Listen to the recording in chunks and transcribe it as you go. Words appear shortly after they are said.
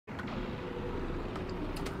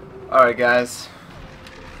Alright guys,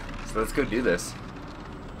 so let's go do this.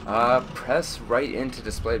 Press right into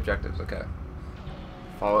display objectives, okay.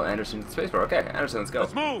 Follow Anderson to spacebar, okay, Anderson, let's go.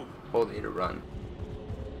 Let's move! Hold A to run.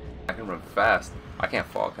 I can run fast. I can't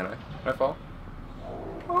fall, can I? Can I fall?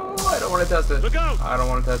 Oh, I don't want to test it. Look out! I don't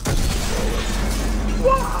want to test it.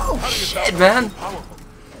 Whoa! Shit, man!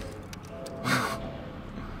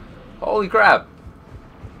 Holy crap!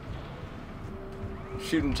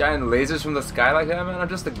 Shooting giant lasers from the sky like that, man? I'm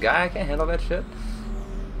just a guy, I can't handle that shit.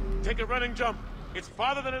 Take a running jump. It's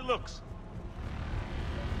farther than it looks.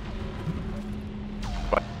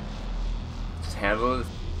 What? Just handle it.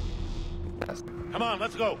 Yes. Come on,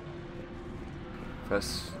 let's go.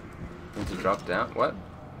 Press to drop down. What?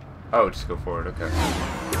 Oh, just go forward. Okay.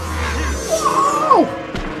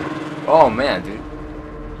 Oh man, dude,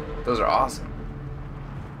 those are awesome.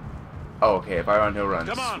 Oh, okay. If I run, he'll run.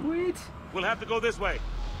 Come on. Sweet. We'll have to go this way.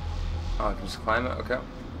 Oh, I can just climb it. Okay.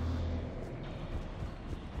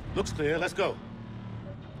 Looks clear. Let's go.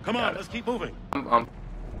 Come on, let's keep moving.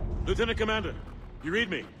 Lieutenant Commander, you read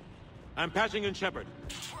me? I'm patching in Shepard.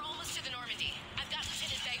 We're almost to the Normandy. I've got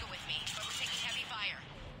Lieutenant Vega with me, but we're taking heavy fire.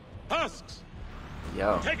 Husks!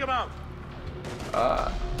 Yo. Take him out!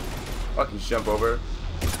 I can just jump over.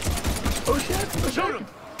 Oh shit! Oh, Shoot him!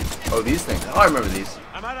 Oh, these things. Oh, I remember these.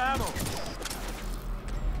 I'm out of ammo.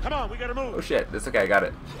 Come on, we gotta move. Oh shit! That's okay. I got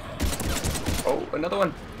it. Oh, another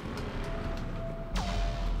one.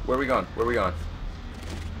 Where are we going? Where are we going?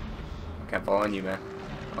 Can't fall on you, man.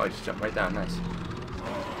 Oh, I just jumped right down. Nice.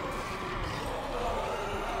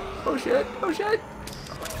 Oh shit! Oh shit!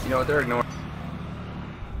 You know what? They're ignoring.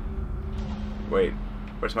 Wait,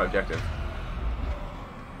 where's my objective?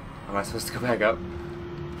 Am I supposed to go back up?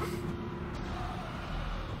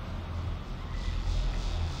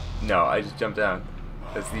 No, I just jumped down.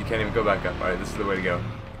 You can't even go back up. Alright, this is the way to go.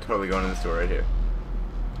 Totally going in this door right here.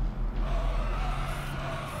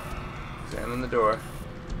 Examine the door. Am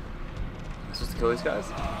I supposed to kill these guys?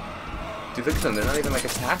 Dude, look at them. They're not even like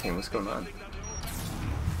attacking. What's going on?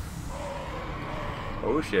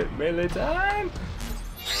 Oh shit. Melee time!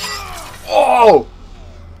 Oh!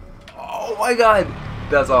 Oh my god!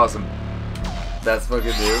 That's awesome. That's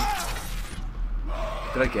fucking new.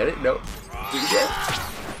 Did I get it? No. Did you get it?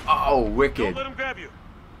 Oh, wicked. Don't let him grab you.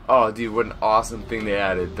 Oh, dude, what an awesome thing they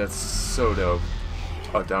added. That's so dope.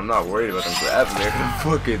 Oh, dude, I'm not worried about them grabbing me. They're gonna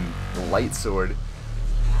fucking light sword.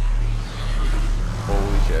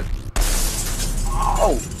 Holy shit.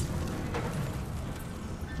 Oh!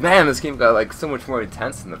 Man, this game got like so much more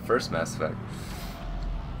intense than the first Mass Effect.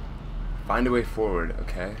 Find a way forward,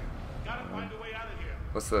 okay. Gotta find a way out of here.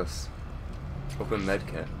 What's this? Open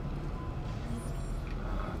medkit.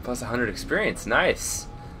 Plus 100 experience, nice!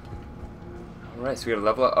 Alright, so we gotta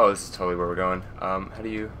level up. Oh, this is totally where we're going. How do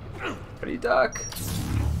you duck?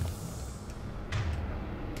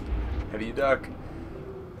 How do you duck?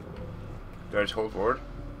 Do I just hold forward?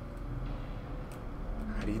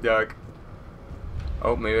 How do you duck?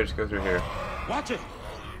 Oh, maybe I just go through here. Watch it.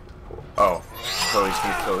 Oh, totally just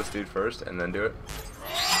gonna kill this dude first and then do it.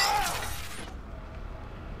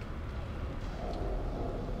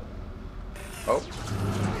 Oh.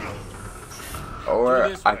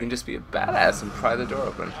 Or I can just be a badass and pry the door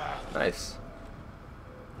open. Nice.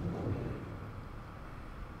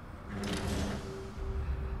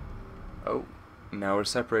 Oh, now we're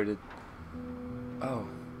separated. Oh,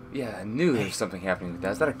 yeah, I knew there was something happening with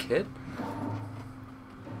that. Is that a kid?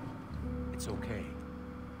 It's okay.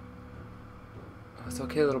 Oh, it's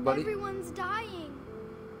okay, little buddy. Everyone's dying.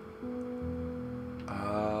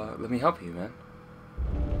 Let me help you, man.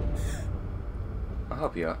 I'll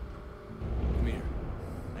help you out. Come here.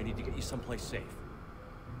 I need to get you someplace safe.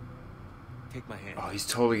 Take my hand. Oh, he's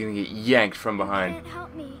totally gonna get yanked from behind. Can't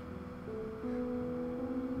help me.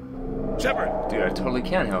 Shepard! Dude, I totally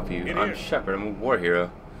can help you. In I'm here. Shepard, I'm a war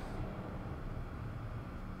hero.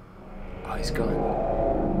 Oh, he's gone.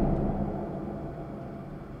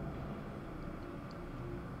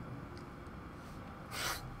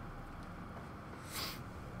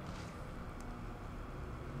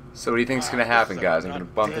 So what do you think's gonna happen, guys? I'm gonna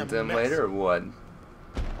bump into him later, or what?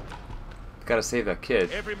 Gotta save that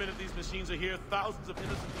kid. Every minute these machines are here, thousands of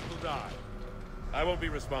innocent people die. I won't be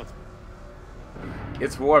responsible.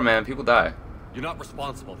 It's war, man. People die. You're not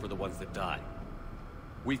responsible for the ones that die.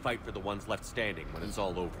 We fight for the ones left standing when it's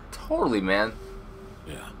all over. Totally, man.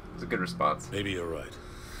 Yeah, It's a good response. maybe you're right.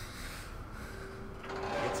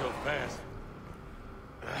 It's so fast.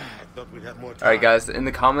 I thought we'd have more time. Alright, guys, in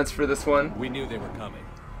the comments for this one, We knew they were coming.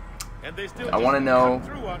 And they still I want to know, cut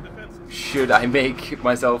through our defenses. should I make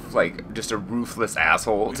myself like just a ruthless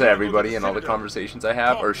asshole to everybody in all the conversations I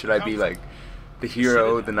have, or should I be like the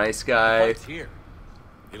hero, the nice guy, Fight's here.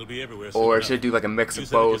 It'll be everywhere soon or enough. should I do like a mix You of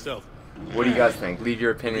said it both? yourself. What do you guys think? Leave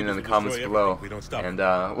your opinion in the comments destroy below, everything. We don't stop. and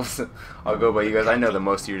I'll go by you guys. I know that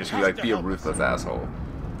most of you are just gonna be like, be a ruthless asshole,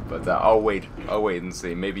 but I'll wait and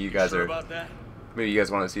see. Maybe you guys Sure are, about that? maybe you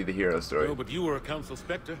guys want to see the hero story. No, but you were a council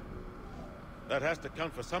specter. That has to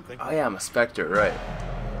count for something. Oh yeah, I'm a Spectre, right?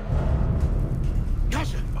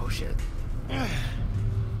 Gotcha. Oh shit.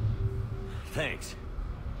 Thanks.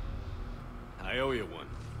 I owe you one.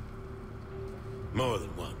 More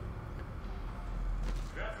than one.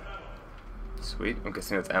 Sweet. I'm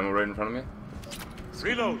guessing it's ammo right in front of me.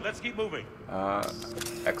 Reload. Let's keep moving.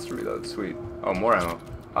 Extra reload. Sweet. Oh, more ammo.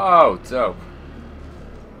 Oh, dope.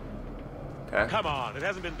 Okay. Come on. It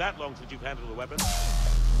hasn't been that long since you've handled a weapon.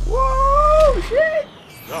 Whoa! Shit!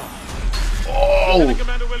 Oh. Oh! Lieutenant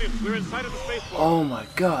Commander Williams, we're inside of the spaceport. Oh my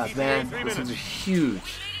god, man. Three This is minutes. huge. Made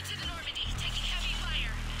it to the Normandy, taking heavy fire.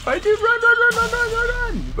 I did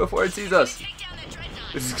run! Before it sees us. Take down that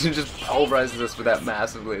dreadnought. This is gonna just pulverize us with that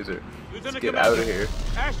massive laser. Let's Lieutenant get Commander. out of here.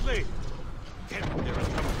 Ashley! Damn it, there it's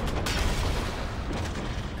coming.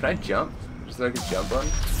 Can I jump? Just like a jump button?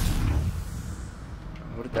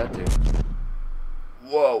 What did that do?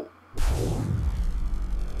 Whoa.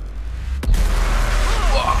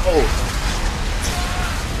 Whoa!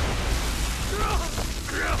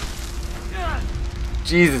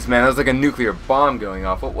 Jesus, man, that was like a nuclear bomb going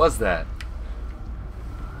off. What was that?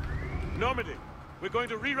 Normandy, we're going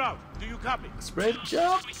to reroute. Do you copy? Sprint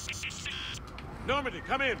jump? Normandy,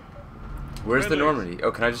 come in. Where's the Friendly. Normandy?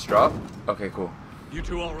 Oh, can I just drop? Okay, cool. You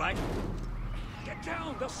two all right? Get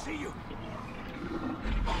down, they'll see you.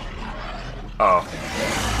 Oh.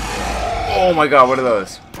 Oh my god, what are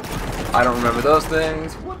those? I don't remember those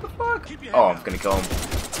things. What the fuck? Oh, I'm gonna kill him.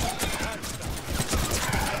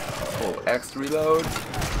 Oh, X reload.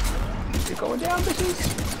 You're going down, bitches.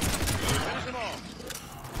 Finish them all.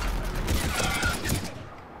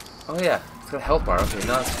 Oh yeah, it's got a health bar. Okay,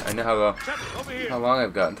 nice. I know Shepard, over here. how long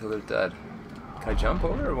I've got until they're dead. Can I jump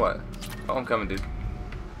over or what? Oh, I'm coming, dude.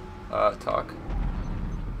 Talk.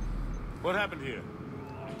 What happened here?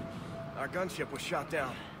 Our gunship was shot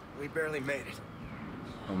down. We barely made it.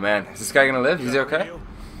 Oh man, is this guy gonna live? Is he okay?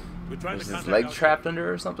 We're trying Is to his contact leg Alpha. trapped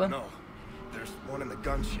under or something? No. There's one in the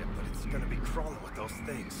gunship, but it's gonna be crawling with those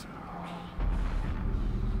things.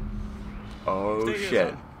 Oh Stay here, shit.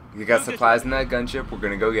 son. You got We'll get supplies in that gunship, we're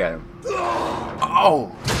gonna go get him.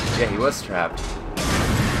 Oh! Yeah, he was trapped.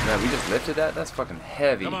 Man, we just lifted that? That's fucking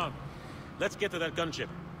heavy. Come on. Let's get to that gunship.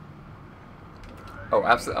 Oh,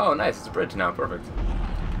 absolutely. Oh, nice. It's a bridge now. Perfect.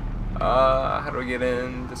 How do I get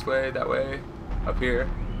in? This way? That way? Up here?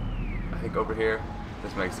 I think over here.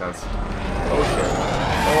 This makes sense. Oh shit.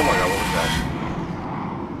 Oh my god, what was that?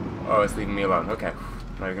 Oh, it's leaving me alone. Okay.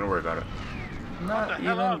 Not even gonna worry about it. Not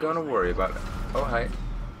even gonna worry about it. Oh, hi.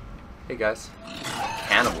 Hey guys.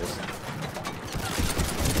 Cannibals.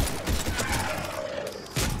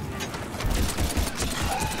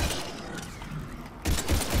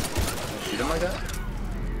 Shoot him like that?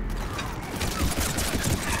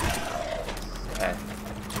 Okay.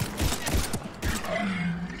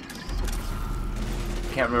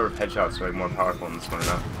 Can't remember if headshots are like more powerful in this one or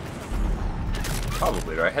not.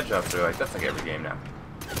 Probably, right? Headshots are like, that's like every game now.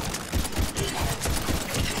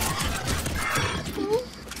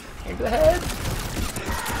 Aim for the head!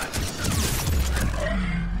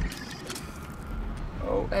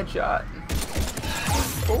 Oh, headshot.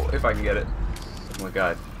 Oh, if I can get it. Oh my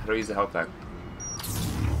god. How do I use the health pack?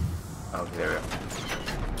 Okay, there we go.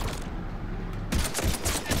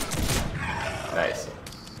 Nice.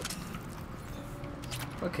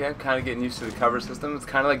 Okay, I'm kind of getting used to the cover system. It's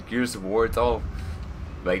kind of like Gears of War. It's all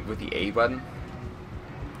like with the A button.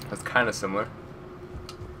 That's kind of similar.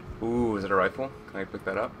 Ooh, is it a rifle? Can I pick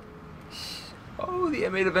that up? Oh, the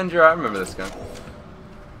M8 Avenger. I remember this gun.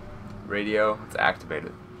 Radio. It's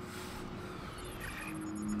activated.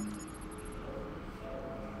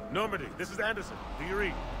 Normandy, this is Anderson. Do you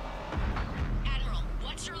read? Admiral,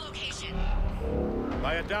 what's your location?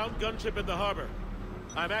 By a downed gunship in the harbor.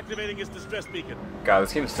 I'm activating its distress beacon. God,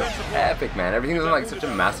 this game is so epic, man. Everything's on like such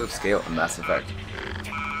a massive scale in Mass Effect.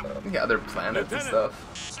 You got other planets and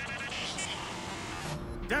stuff.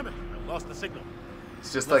 Damn it! Lost the signal.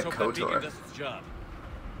 It's just Let's like hope that beacon KOTOR, does its job.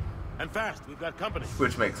 And fast. We've got company.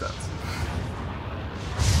 which makes sense.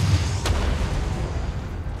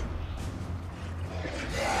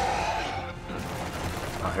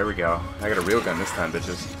 Oh, here we go. I got a real gun this time,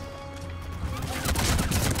 bitches.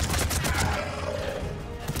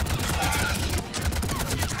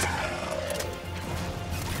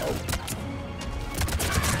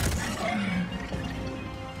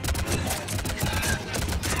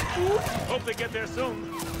 Hope they get there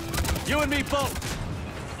soon. You and me both.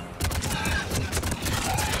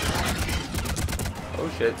 Oh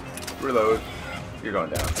shit. Reload. You're going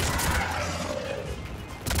down.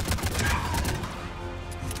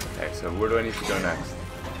 Okay, so where do I need to go next?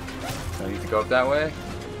 I need to go up that way?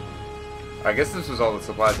 I guess this was all the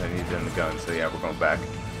supplies I needed in the gun, so yeah, we're going back.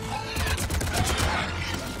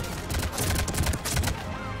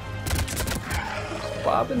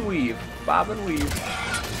 Bob and weave. Bob and weave.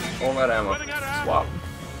 All that ammo. Swap.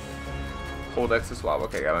 Hold X to swap.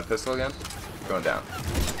 Okay, got my pistol again. Going down.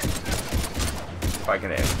 If I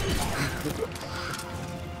can aim.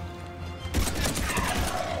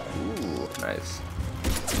 Ooh, nice.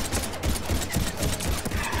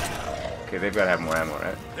 Okay, they've got to have more ammo,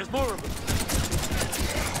 right? There's more of them.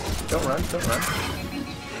 Don't run, don't run.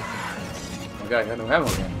 Oh god, I got no ammo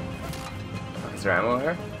again. Is there ammo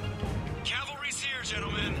here? Cavalry's here,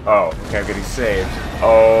 gentlemen. Oh, okay, I'm getting saved.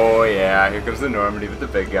 Oh yeah, here comes the Normandy with the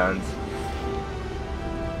big guns.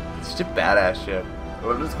 It's such a badass ship. I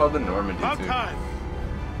love it's called the Normandy About too. time.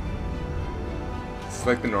 It's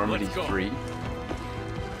like the Normandy Let's go. 3.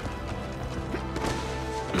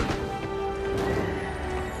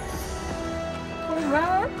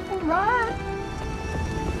 Alright, alright.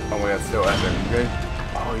 Oh my god, still epic. You good?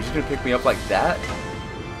 Oh, you're just gonna pick me up like that?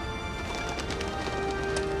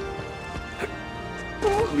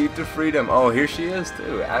 Leap to freedom. Oh, here she is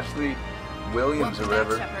too. Ashley Williams or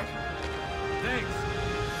whatever. Thanks.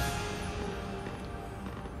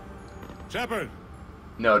 Shepard.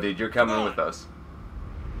 No, dude, you're coming with us.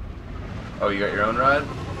 Oh, you got your own ride?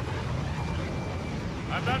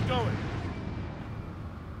 I'm not going.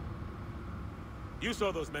 You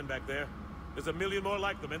saw those men back there. There's a million more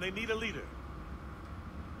like them, and they need a leader.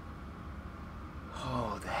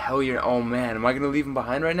 Oh, the hell you're... Oh, man. Am I going to leave him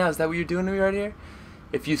behind right now? Is that what you're doing to me right here?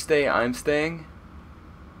 If you stay, I'm staying?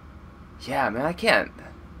 Yeah, man, I can't.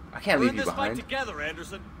 I can't We're leave in you this fight behind. together,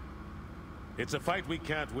 Anderson. It's a fight we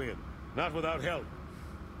can't win. Not without help.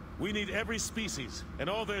 We need every species and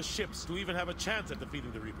all their ships to even have a chance at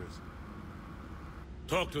defeating the Reapers.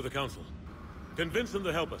 Talk to the Council. Convince them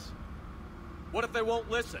to help us. What if they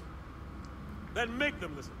won't listen? Then make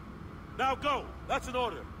them listen. Now go! That's an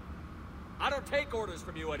order. I don't take orders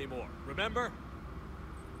from you anymore, remember?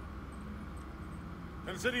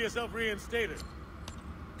 Consider yourself reinstated.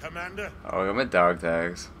 Commander, Oh, I got my dog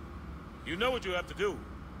tags. you know what you have to do.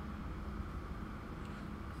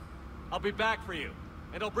 I'll be back for you,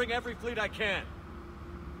 and I'll bring every fleet I can.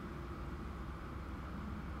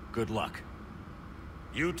 Good luck.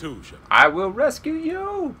 You too, Shepard. I will rescue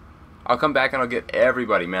you! I'll come back and I'll get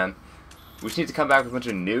everybody, man. We just need to come back with a bunch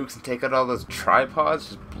of nukes and take out all those tripods,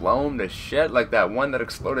 just blow them to shit like that one that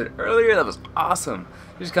exploded earlier. That was awesome.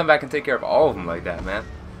 Just come back and take care of all of them like that, man.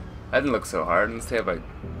 That didn't look so hard. Unless they have like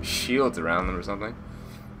shields around them or something.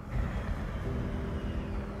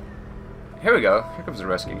 Here we go. Here comes the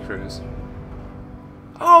rescue cruise.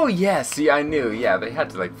 Oh yeah, see, I knew. Yeah, they had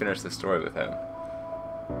to like finish the story with him.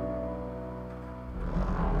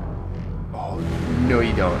 Oh no,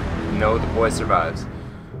 you don't. No, the boy survives.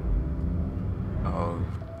 Oh,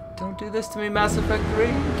 don't do this to me, Mass Effect 3.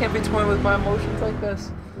 You can't be toying with my emotions like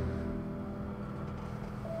this.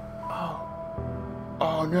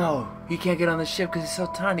 Oh no, he can't get on the ship because he's so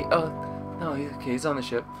tiny. Oh, no, okay, he's on the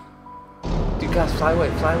ship. Dude, guys, fly away,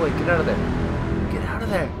 get out of there. Get out of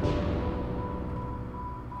there.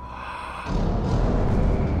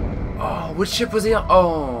 Oh, which ship was he on?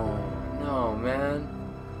 Oh, no, man.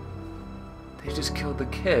 They just killed the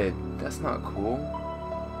kid. That's not cool.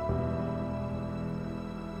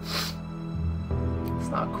 It's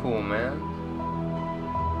not cool, man.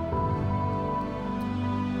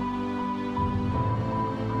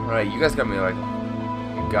 Alright, you guys got me like,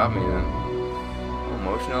 you got me then.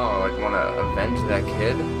 Emotional, I like want to avenge that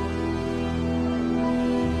kid.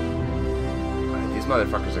 Alright, these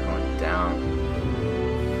motherfuckers are going down.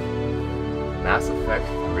 Mass Effect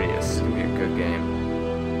 3 is gonna be a good game.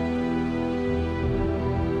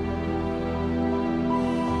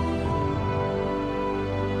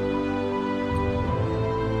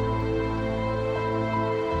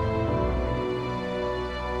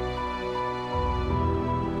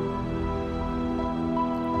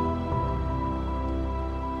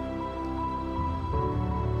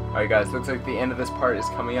 Alright guys, looks like the end of this part is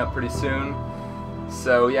coming up pretty soon.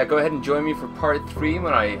 So yeah, go ahead and join me for part 3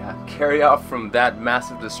 when I carry off from that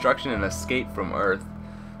massive destruction and escape from Earth.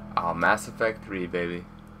 Mass Effect 3, baby.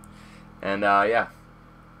 And yeah,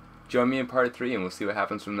 join me in part 3 and we'll see what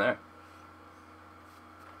happens from there.